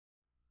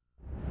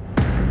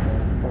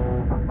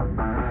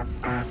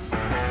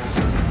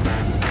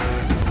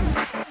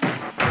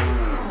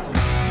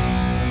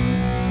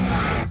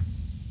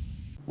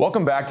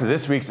Welcome back to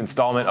this week's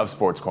installment of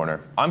Sports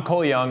Corner. I'm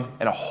Cole Young,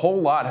 and a whole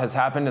lot has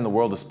happened in the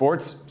world of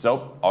sports,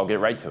 so I'll get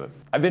right to it.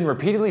 I've been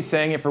repeatedly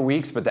saying it for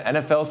weeks, but the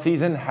NFL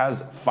season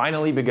has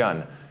finally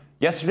begun.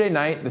 Yesterday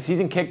night, the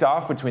season kicked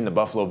off between the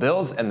Buffalo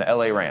Bills and the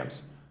LA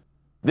Rams.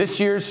 This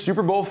year's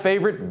Super Bowl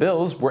favorite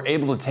Bills were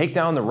able to take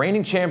down the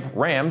reigning champ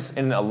Rams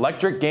in an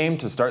electric game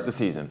to start the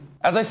season.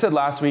 As I said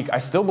last week, I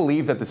still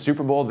believe that the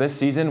Super Bowl this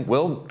season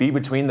will be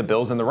between the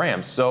Bills and the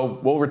Rams,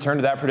 so we'll return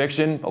to that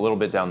prediction a little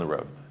bit down the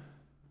road.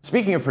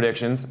 Speaking of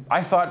predictions,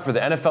 I thought for the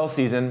NFL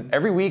season,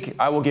 every week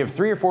I will give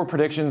 3 or 4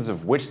 predictions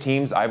of which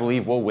teams I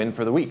believe will win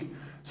for the week.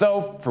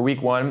 So, for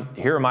week 1,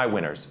 here are my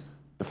winners.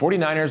 The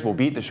 49ers will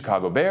beat the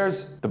Chicago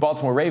Bears, the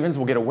Baltimore Ravens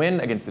will get a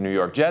win against the New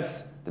York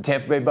Jets, the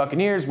Tampa Bay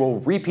Buccaneers will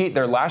repeat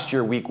their last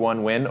year week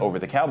 1 win over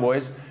the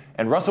Cowboys,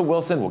 and Russell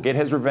Wilson will get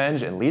his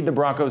revenge and lead the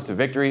Broncos to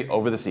victory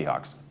over the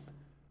Seahawks.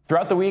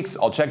 Throughout the weeks,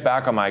 I'll check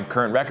back on my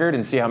current record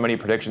and see how many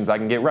predictions I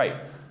can get right.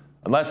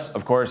 Unless,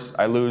 of course,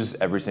 I lose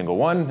every single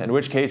one, in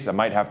which case I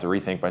might have to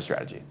rethink my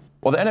strategy.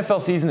 While the NFL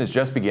season is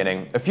just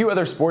beginning, a few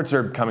other sports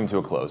are coming to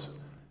a close.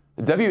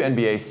 The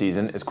WNBA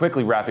season is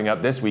quickly wrapping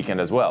up this weekend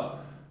as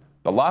well.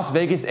 The Las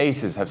Vegas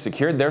Aces have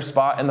secured their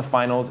spot in the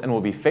finals and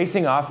will be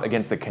facing off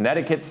against the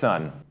Connecticut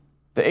Sun.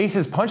 The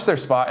Aces punched their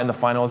spot in the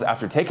finals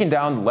after taking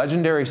down the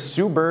legendary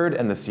Sue Bird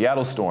and the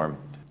Seattle Storm.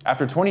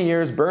 After 20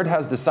 years, Bird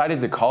has decided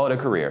to call it a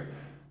career.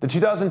 The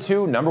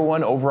 2002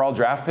 #1 overall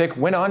draft pick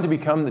went on to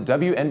become the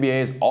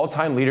WNBA's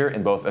all-time leader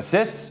in both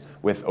assists,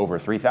 with over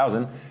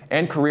 3,000,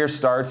 and career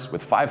starts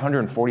with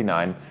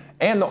 549,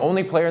 and the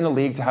only player in the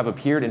league to have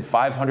appeared in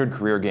 500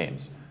 career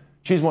games.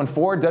 She's won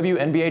 4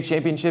 WNBA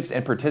championships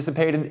and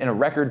participated in a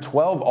record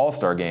 12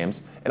 All-Star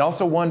games, and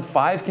also won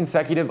 5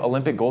 consecutive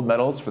Olympic gold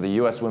medals for the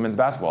U.S. women's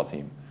basketball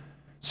team.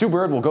 Sue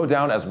Bird will go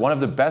down as one of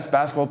the best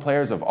basketball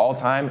players of all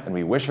time, and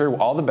we wish her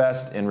all the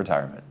best in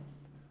retirement.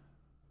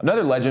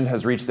 Another legend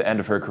has reached the end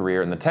of her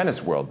career in the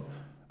tennis world.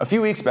 A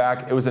few weeks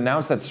back, it was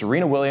announced that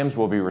Serena Williams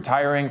will be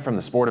retiring from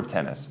the sport of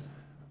tennis.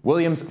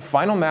 Williams'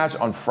 final match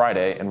on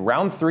Friday in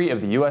round 3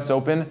 of the US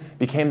Open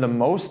became the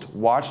most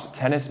watched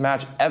tennis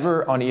match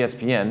ever on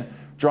ESPN,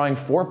 drawing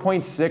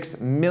 4.6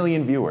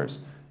 million viewers.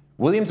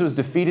 Williams was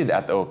defeated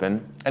at the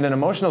Open, and an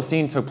emotional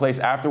scene took place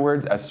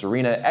afterwards as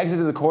Serena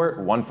exited the court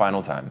one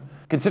final time.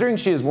 Considering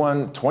she has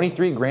won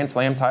 23 Grand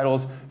Slam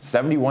titles,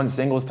 71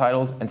 singles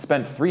titles, and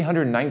spent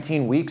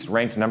 319 weeks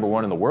ranked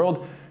 #1 in the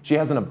world, she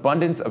has an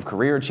abundance of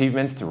career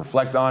achievements to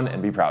reflect on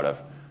and be proud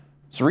of.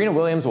 Serena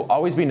Williams will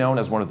always be known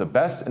as one of the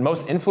best and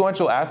most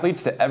influential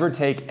athletes to ever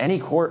take any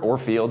court or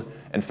field,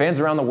 and fans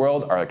around the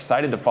world are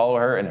excited to follow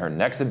her in her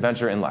next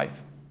adventure in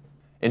life.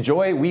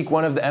 Enjoy week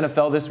 1 of the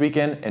NFL this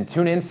weekend, and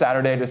tune in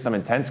Saturday to some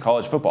intense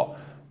college football.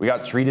 We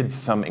got treated to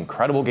some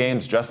incredible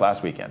games just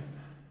last weekend.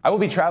 I will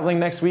be traveling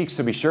next week,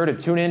 so be sure to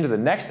tune in to the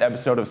next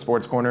episode of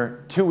Sports Corner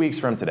 2 weeks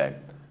from today.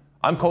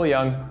 I'm Cole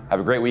Young, have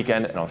a great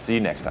weekend, and I'll see you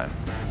next time.